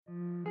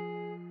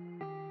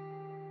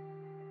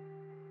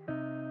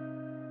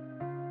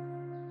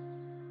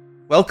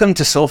Welcome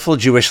to Soulful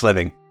Jewish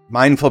Living,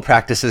 Mindful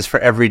Practices for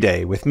Every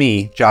Day with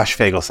me, Josh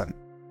Fagelson.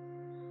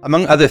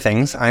 Among other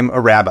things, I'm a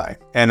rabbi,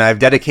 and I've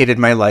dedicated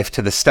my life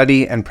to the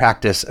study and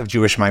practice of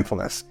Jewish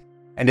mindfulness.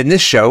 And in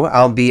this show,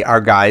 I'll be our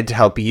guide to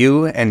help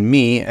you and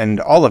me and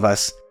all of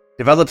us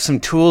develop some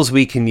tools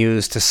we can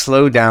use to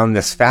slow down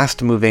this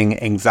fast-moving,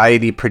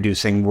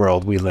 anxiety-producing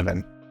world we live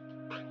in.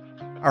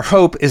 Our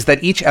hope is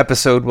that each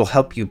episode will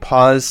help you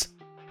pause,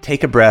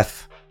 take a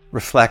breath,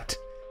 reflect,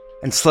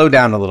 and slow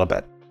down a little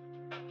bit.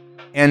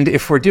 And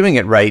if we're doing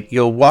it right,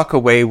 you'll walk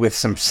away with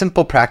some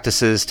simple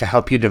practices to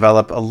help you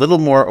develop a little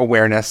more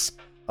awareness,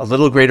 a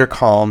little greater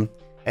calm,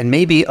 and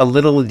maybe a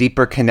little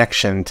deeper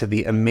connection to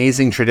the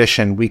amazing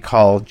tradition we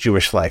call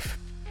Jewish life.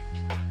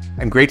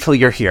 I'm grateful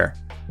you're here,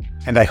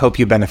 and I hope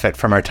you benefit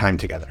from our time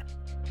together.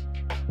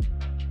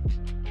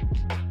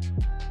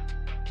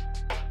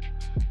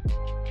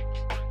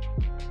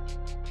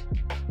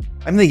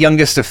 I'm the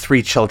youngest of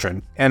 3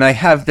 children, and I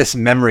have this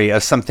memory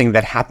of something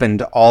that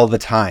happened all the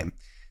time,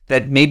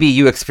 that maybe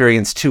you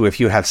experience too if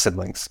you have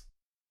siblings.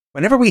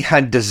 Whenever we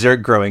had dessert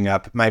growing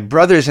up, my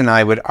brothers and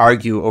I would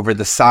argue over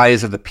the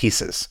size of the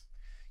pieces.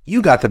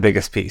 You got the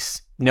biggest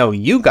piece. No,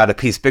 you got a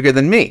piece bigger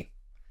than me.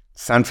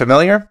 Sound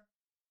familiar?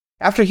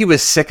 After he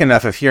was sick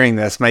enough of hearing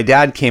this, my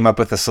dad came up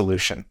with a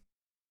solution.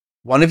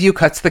 One of you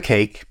cuts the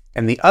cake,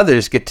 and the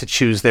others get to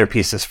choose their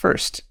pieces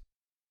first.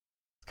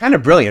 Kind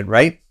of brilliant,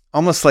 right?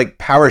 Almost like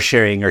power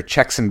sharing or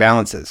checks and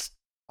balances.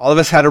 All of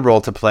us had a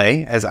role to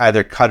play as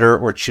either cutter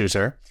or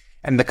chooser,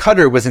 and the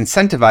cutter was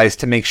incentivized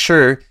to make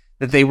sure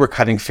that they were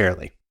cutting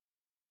fairly.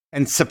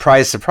 And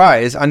surprise,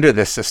 surprise, under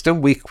this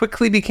system, we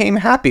quickly became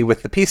happy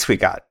with the piece we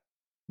got.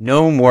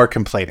 No more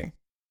complaining.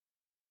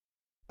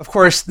 Of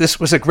course, this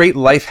was a great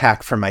life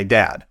hack for my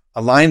dad.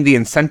 Align the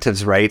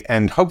incentives right,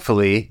 and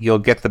hopefully you'll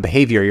get the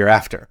behavior you're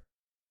after.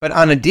 But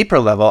on a deeper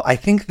level, I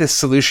think this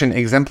solution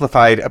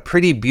exemplified a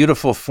pretty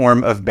beautiful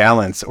form of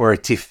balance, or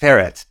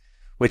tiferet,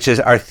 which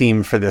is our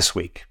theme for this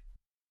week.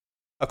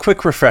 A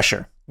quick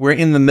refresher. We're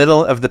in the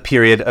middle of the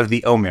period of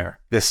the Omer,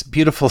 this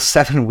beautiful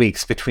 7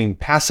 weeks between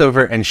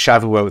Passover and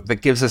Shavuot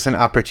that gives us an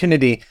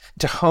opportunity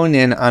to hone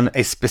in on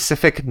a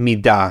specific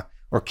midah,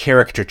 or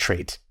character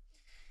trait.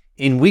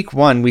 In week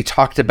 1, we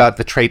talked about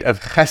the trait of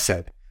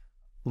chesed,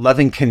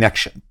 loving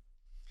connection.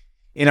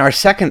 In our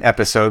second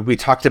episode, we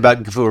talked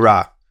about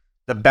gvura,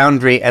 the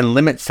boundary and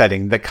limit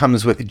setting that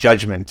comes with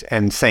judgment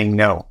and saying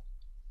no.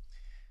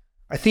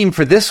 Our theme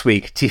for this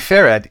week,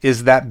 Tiferet,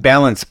 is that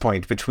balance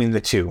point between the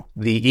two,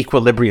 the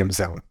equilibrium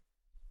zone.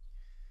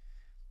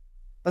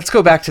 Let's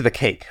go back to the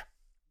cake.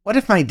 What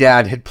if my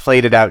dad had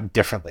played it out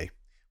differently?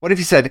 What if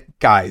he said,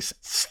 "Guys,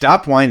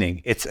 stop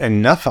whining, it's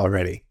enough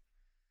already"?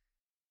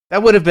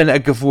 That would have been a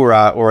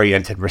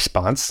gevura-oriented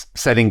response,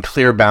 setting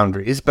clear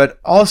boundaries, but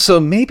also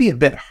maybe a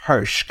bit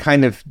harsh,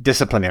 kind of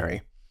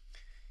disciplinary.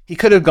 He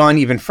could have gone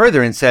even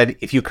further and said,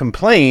 "If you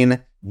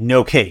complain,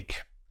 no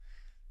cake."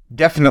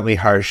 Definitely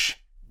harsh.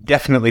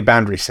 Definitely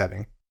boundary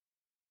setting.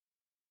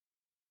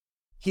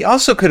 He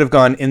also could have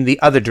gone in the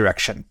other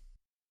direction.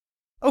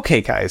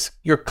 "Okay, guys,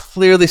 you're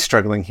clearly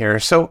struggling here,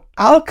 so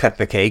I'll cut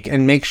the cake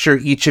and make sure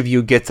each of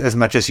you gets as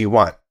much as you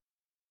want."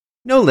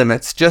 No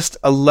limits, just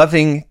a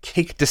loving,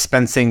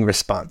 cake-dispensing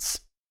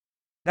response.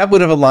 That would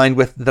have aligned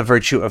with the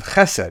virtue of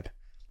chesed,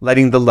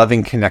 letting the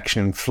loving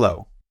connection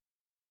flow.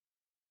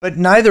 But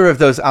neither of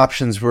those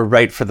options were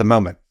right for the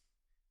moment.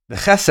 The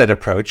chesed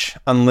approach,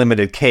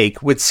 unlimited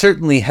cake, would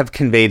certainly have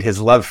conveyed his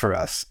love for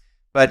us.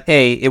 But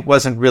A, it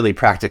wasn't really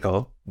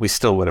practical, we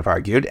still would have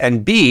argued,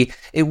 and B,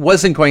 it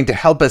wasn't going to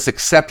help us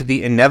accept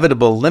the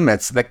inevitable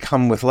limits that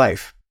come with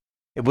life.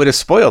 It would have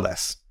spoiled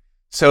us.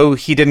 So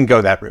he didn't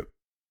go that route.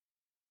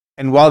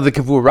 And while the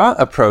gevura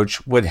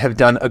approach would have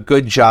done a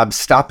good job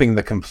stopping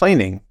the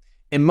complaining,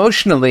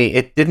 emotionally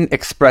it didn't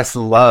express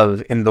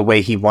love in the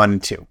way he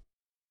wanted to.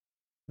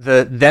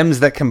 The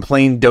 "thems that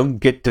complain don't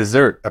get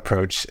dessert"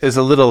 approach is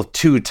a little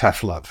too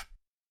tough love.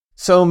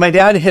 So my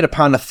dad hit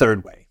upon a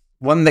third way,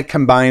 one that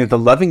combined the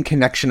loving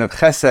connection of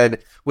chesed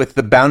with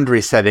the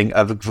boundary setting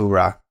of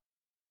gvura.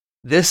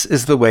 This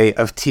is the way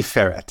of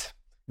tiferet,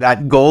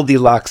 that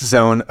Goldilocks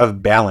zone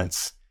of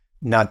balance.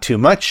 Not too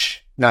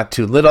much, not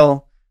too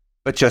little,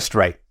 but just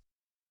right.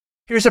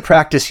 Here's a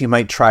practice you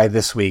might try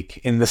this week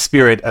in the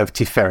spirit of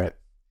tiferet.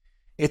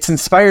 It's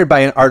inspired by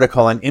an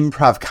article on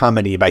improv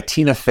comedy by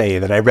Tina Fey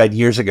that I read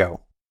years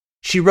ago.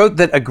 She wrote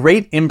that a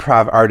great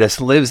improv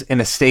artist lives in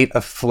a state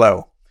of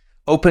flow,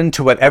 open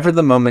to whatever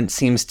the moment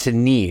seems to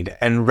need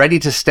and ready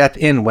to step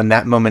in when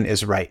that moment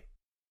is right.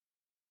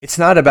 It's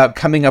not about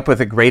coming up with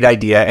a great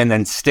idea and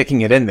then sticking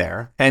it in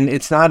there, and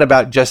it's not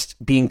about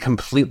just being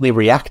completely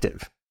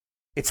reactive.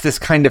 It's this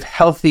kind of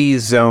healthy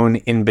zone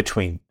in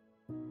between.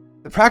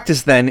 The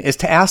practice then is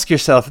to ask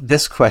yourself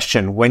this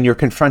question when you're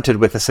confronted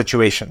with a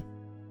situation.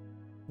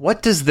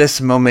 What does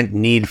this moment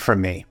need from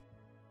me?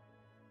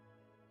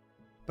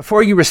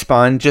 Before you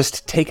respond,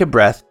 just take a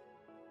breath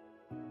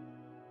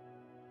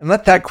and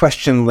let that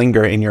question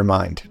linger in your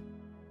mind.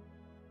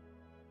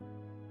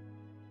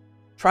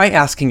 Try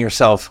asking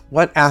yourself,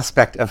 what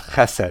aspect of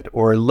chesed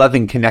or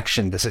loving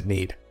connection does it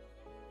need?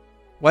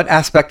 What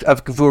aspect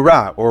of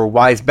Gvura, or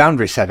wise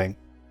boundary setting?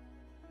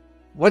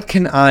 What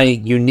can I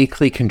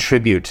uniquely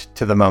contribute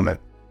to the moment?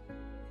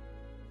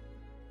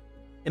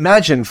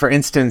 Imagine, for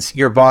instance,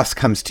 your boss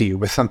comes to you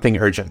with something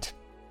urgent.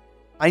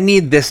 I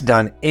need this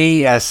done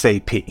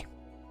ASAP.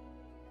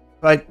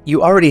 But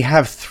you already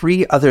have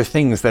 3 other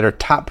things that are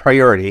top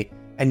priority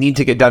and need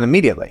to get done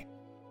immediately.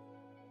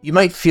 You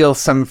might feel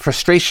some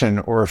frustration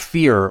or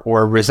fear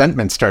or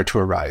resentment start to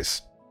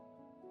arise.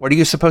 What are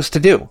you supposed to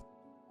do?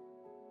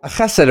 A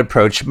chesed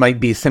approach might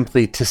be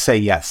simply to say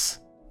yes.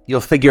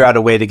 You'll figure out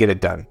a way to get it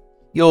done.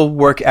 You'll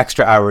work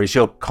extra hours,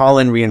 you'll call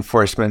in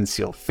reinforcements,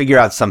 you'll figure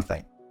out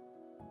something.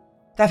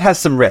 That has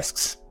some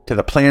risks to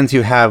the plans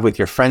you have with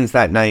your friends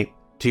that night,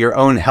 to your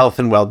own health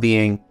and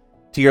well-being,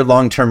 to your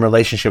long-term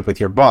relationship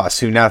with your boss,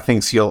 who now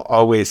thinks you'll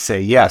always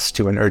say yes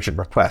to an urgent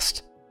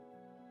request.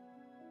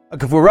 A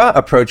Gvura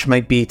approach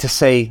might be to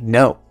say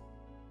no.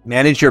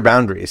 Manage your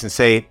boundaries and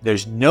say,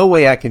 there's no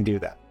way I can do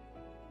that.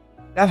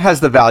 That has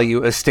the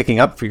value of sticking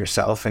up for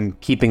yourself and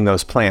keeping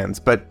those plans,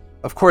 but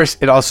of course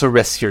it also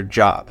risks your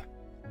job.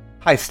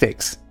 High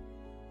stakes.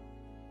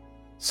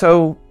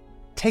 So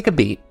take a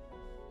beat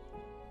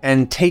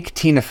and take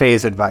Tina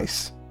Fey's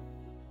advice.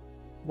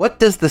 What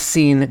does the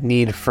scene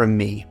need from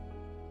me?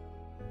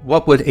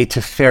 What would a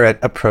Tiferet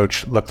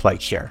approach look like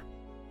here?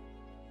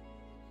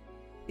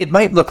 It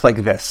might look like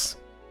this.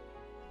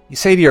 You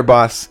say to your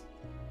boss,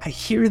 I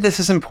hear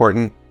this is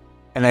important,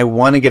 and I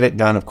want to get it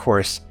done, of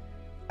course.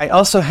 I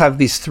also have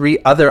these 3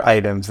 other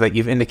items that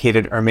you've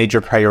indicated are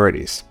major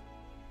priorities.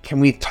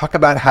 Can we talk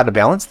about how to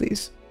balance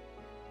these?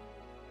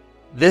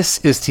 This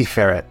is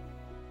Tiferet,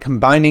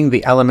 combining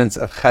the elements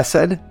of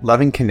chesed,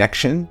 loving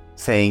connection,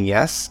 saying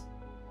yes,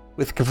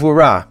 with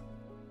Gvura,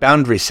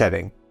 boundary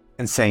setting,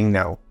 and saying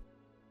no.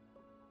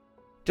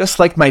 Just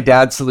like my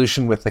dad's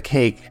solution with the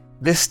cake,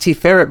 this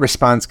Tiferet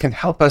response can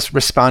help us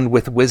respond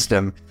with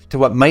wisdom to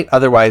what might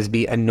otherwise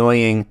be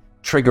annoying,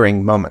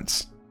 triggering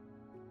moments.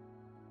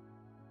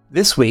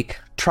 This week,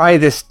 try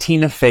this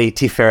Tina Fey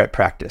Tiferet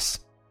practice.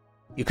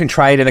 You can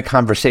try it in a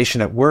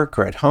conversation at work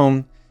or at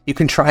home. You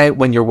can try it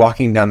when you're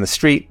walking down the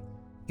street.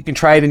 You can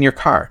try it in your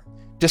car.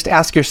 Just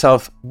ask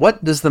yourself,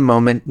 what does the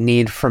moment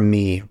need from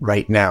me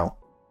right now?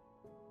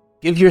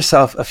 Give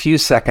yourself a few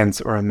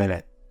seconds or a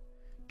minute.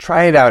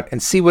 Try it out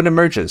and see what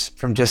emerges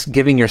from just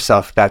giving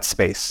yourself that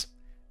space.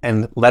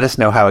 And let us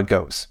know how it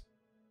goes.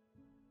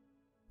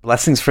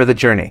 Blessings for the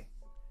journey.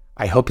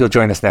 I hope you'll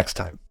join us next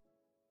time.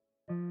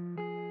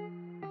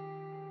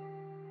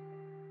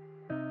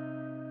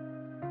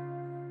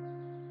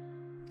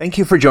 Thank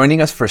you for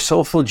joining us for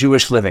Soulful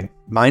Jewish Living,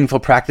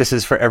 Mindful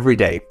Practices for Every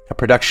Day, a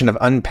production of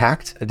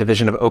Unpacked, a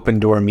division of Open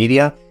Door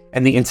Media,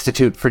 and the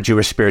Institute for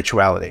Jewish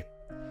Spirituality.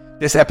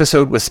 This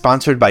episode was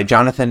sponsored by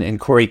Jonathan and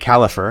Corey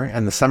Califer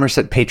and the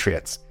Somerset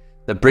Patriots,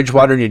 the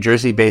Bridgewater, New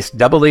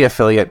Jersey-based AA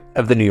affiliate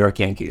of the New York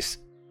Yankees.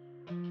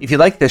 If you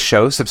like this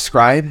show,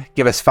 subscribe,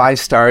 give us 5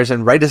 stars,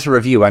 and write us a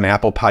review on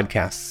Apple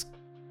Podcasts.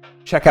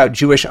 Check out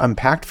Jewish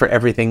Unpacked for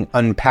everything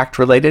Unpacked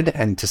related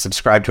and to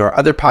subscribe to our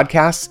other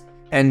podcasts,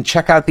 and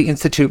check out the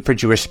Institute for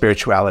Jewish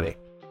Spirituality.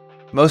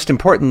 Most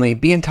importantly,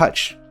 be in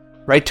touch.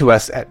 Write to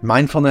us at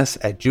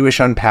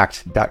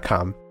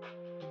mindfulness@jewishunpacked.com.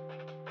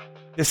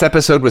 This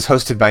episode was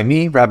hosted by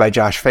me, Rabbi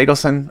Josh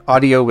Fagelson.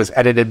 Audio was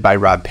edited by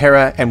Rob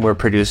Pera, and were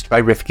produced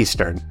by Rifki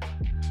Stern.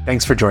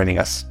 Thanks for joining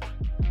us.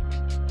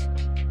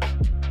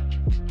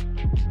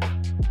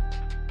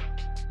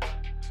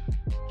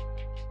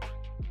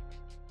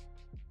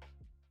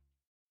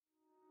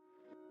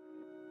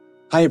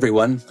 Hi,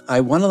 everyone. I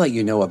want to let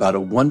you know about a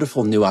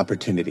wonderful new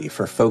opportunity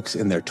for folks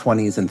in their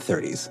 20s and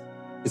 30s.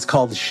 It's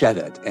called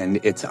Shedet, and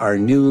it's our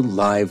new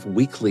live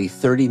weekly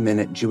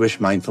 30-minute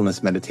Jewish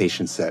mindfulness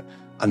meditation set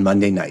on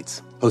Monday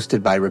nights,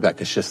 hosted by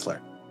Rebecca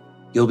Schisler.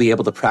 You'll be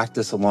able to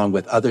practice along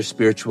with other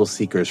spiritual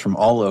seekers from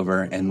all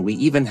over, and we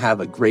even have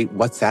a great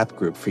WhatsApp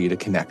group for you to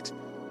connect.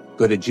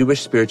 Go to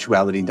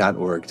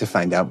jewishspirituality.org to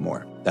find out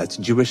more. That's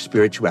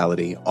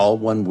jewishspirituality, all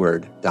one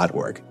word,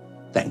 .org.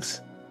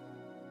 Thanks.